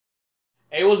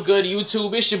Hey, what's good,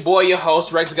 YouTube? It's your boy, your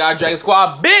host, Rex God Dragon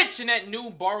Squad, bitch! And that new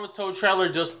Boruto trailer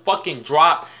just fucking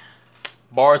dropped.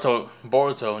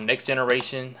 Boruto, Next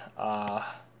Generation. Naruto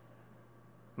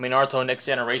Next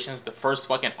Generation's the first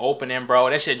fucking opening, bro.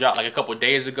 That shit dropped like a couple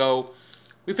days ago.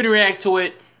 We finna react to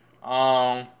it.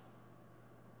 But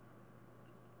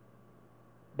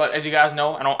as you guys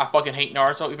know, I fucking hate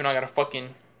Naruto, even though I got a fucking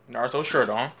Naruto shirt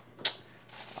on.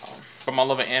 But my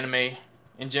love of anime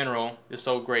in general is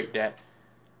so great that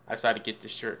I decided to get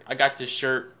this shirt. I got this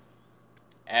shirt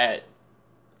at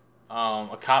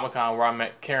a Comic-Con where I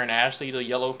met Karen Ashley, the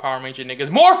yellow Power Ranger niggas.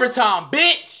 More for time,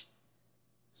 bitch!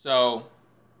 So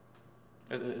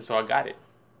I got it.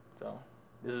 So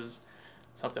this is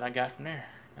something I got from there.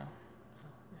 You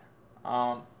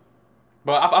know?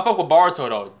 But I fuck with Boruto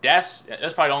though. That's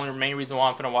probably the only main reason why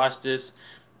I'm finna watch this.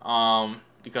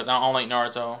 Because I don't like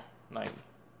Naruto. Like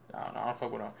I don't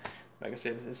fuck with him. Like I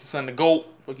said, it's the son of the GOAT.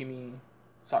 What do you mean?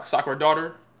 Sakura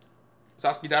daughter.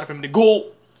 Sasuke daughter from the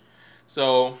GOAT.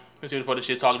 So let's see what the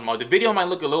shit talking about. The video might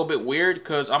look a little bit weird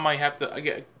because I might have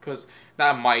to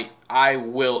I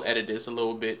will edit this a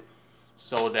little bit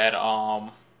so that I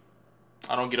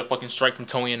don't get a fucking strike from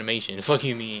Toei Animation. Fuck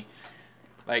you mean?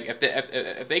 Like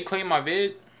if they claim my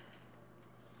vid,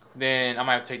 then I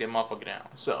might have to take that motherfucker down.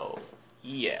 So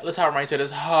yeah, let's hop right into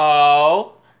this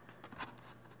hoe.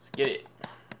 Let's get it.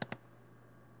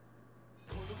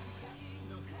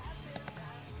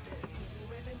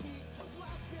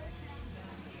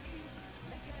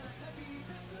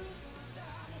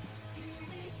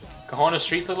 Kahona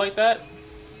streets look like that?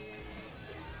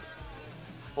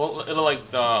 Well, it look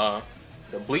like the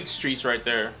Bleach streets right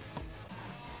there.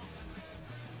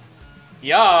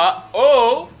 Yeah.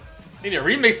 Oh, need to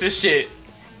remix this shit.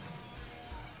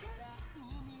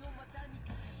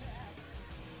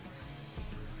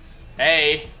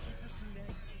 Hey.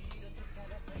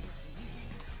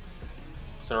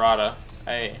 Sarada.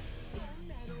 Hey.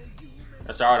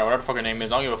 That's Sarada, whatever the fuck her name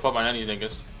is. I don't give a fuck about any of these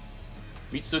niggas.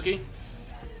 Mitsuki?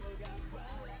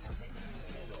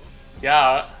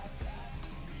 Yeah.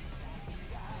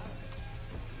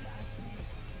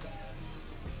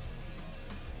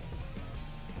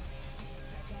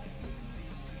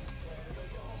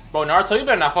 Bro, Naruto, you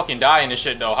better not fucking die in this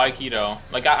shit though, high key though.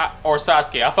 Like or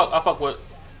Sasuke, I fuck with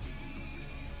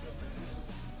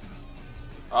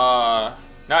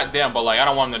not them, but like I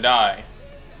don't want them to die.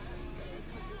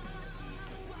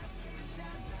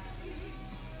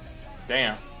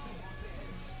 Damn.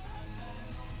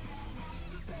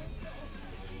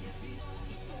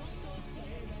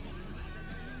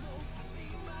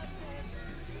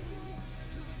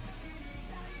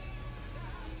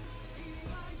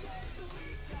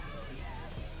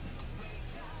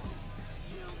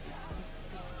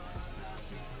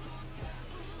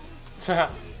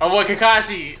 Oh boy,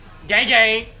 Kakashi! Gang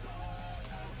gang!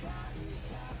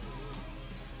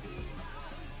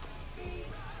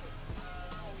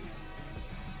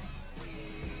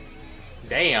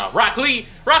 Damn, Rock Lee!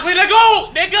 Rock Lee the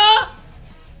GOAT, nigga!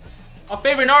 My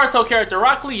favorite Naruto character,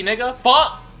 Rock Lee, nigga.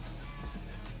 Fuck!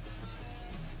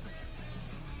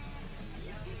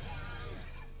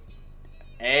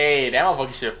 Hey, that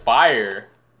motherfucker shit fire.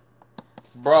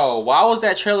 Bro, why was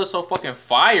that trailer so fucking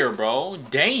fire, bro?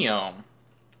 Damn.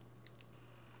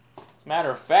 As a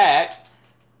matter of fact,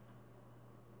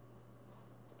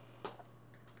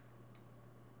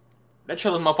 that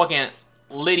trailer's motherfucking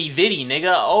litty vitty,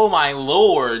 nigga. Oh my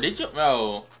lord. Did you,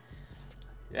 bro?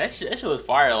 That shit was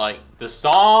fire. Like, the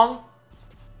song,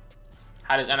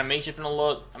 how the animation finna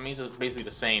look, I mean, it's basically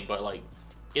the same, but like,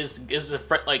 it's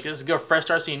a good fresh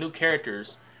start seeing new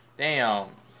characters. Damn.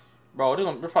 Bro,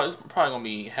 it's probably gonna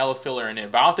be hella filler in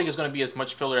it, but I don't think it's gonna be as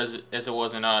much filler as it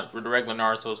was in the regular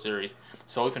Naruto series.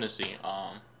 So we're finna see.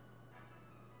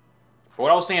 For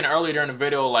what I was saying earlier during the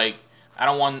video, like I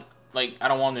don't want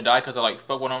them to die because I like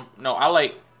fuck with them. No, I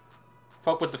like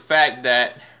fuck with the fact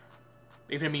that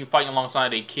they finna be fighting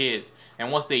alongside their kids, and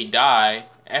once they die,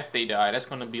 after they die, that's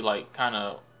gonna be like kind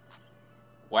of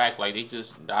whack. Like they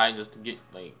just die just to get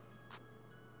like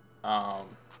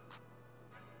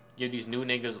give these new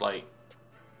niggas like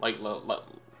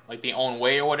their own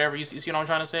way or whatever. You see what I'm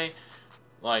trying to say?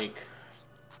 Like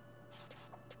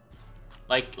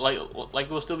it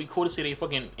will still be cool to see their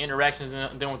fucking interactions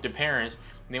and then with their parents.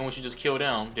 And then once you just kill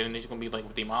them, then they're gonna be like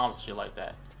with their moms and shit like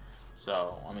that.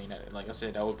 So I mean, like I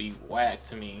said, that would be whack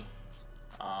to me.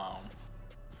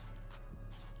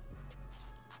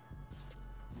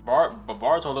 But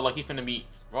Boruto look like he finna be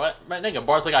what? Man, nigga,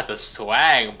 Boruto got the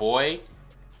swag, boy.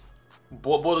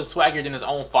 Boy looks swaggier than his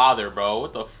own father, bro.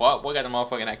 What the fuck? Boy got the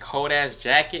motherfucking that cold ass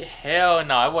jacket. Hell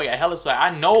no, that boy got hella swag.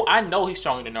 I know he's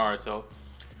stronger than Naruto.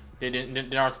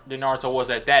 Naruto was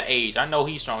at that age. I know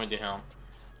he's stronger than him.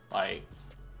 Like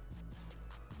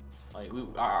I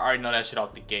already know that shit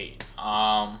off the gate.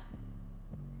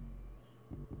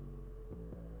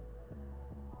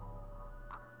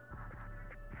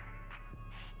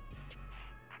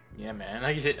 Yeah, man.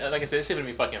 Like I said, this shit gonna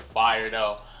be fucking fire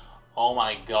though. Oh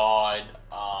my god.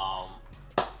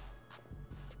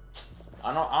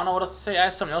 I don't know what else to say. I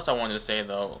had something else I wanted to say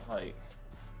though. Like,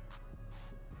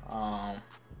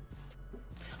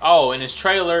 oh, in this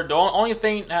trailer, the only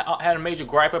thing I had a major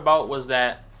gripe about was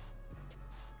that,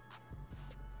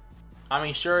 I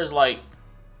mean, sure, it's like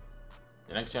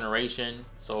the next generation,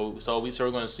 so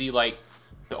we're gonna see like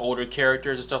the older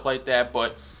characters and stuff like that,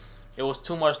 but it was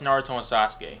too much Naruto and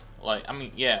Sasuke. Like, I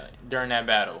mean, yeah, during that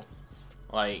battle,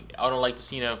 like I would have liked to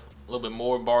see a little bit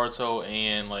more Boruto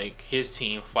and like his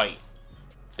team fight.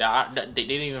 They didn't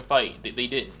even fight. They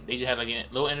didn't. They just had like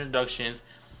little introductions.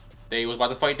 They was about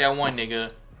to fight that one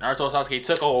nigga. Naruto and Sasuke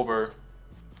took over,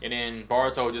 and then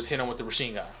Boruto just hit him with the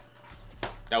machine gun.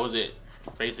 That was it,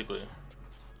 basically.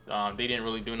 They didn't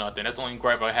really do nothing. That's the only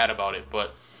gripe I had about it.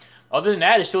 But other than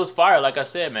that, it still was fire. Like I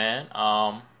said, man.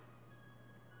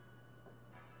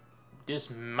 This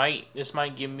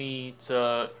might give me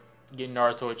to get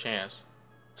Naruto a chance.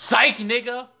 Psych,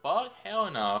 nigga. Fuck, hell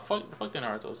no. Fuck the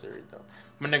Naruto series though.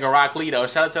 My nigga Rock Lee though.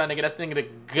 Shout out to that nigga. That's the nigga the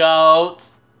GOAT.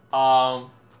 RP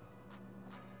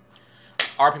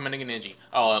my nigga Ninja.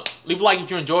 Leave a like if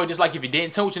you enjoyed. Dislike if you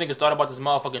didn't. Tell me what you niggas thought about this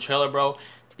motherfucking trailer, bro.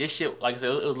 This shit, like I said,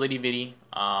 it was litty bitty.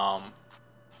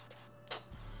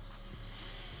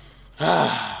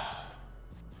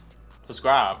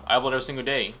 Subscribe. I upload every single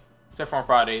day, except for on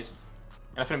Fridays.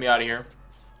 And I'm finna be out of here.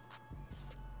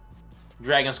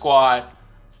 Dragon Squad,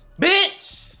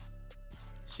 bitch.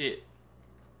 Shit,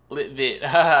 lit bit.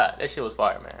 That shit was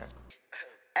fire, man.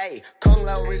 Hey, Kung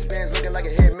Lao wristbands looking like a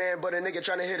hitman, but a nigga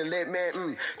tryna hit a lit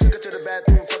man. Took her to the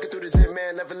bathroom, fucking through the zip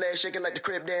man, left her leg shaking like the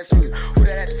crib dance. Who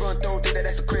that at the front door? Think that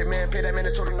that's a crib man. Pay that man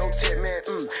a total no tip man.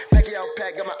 Pack it out,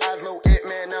 pack, got my eyes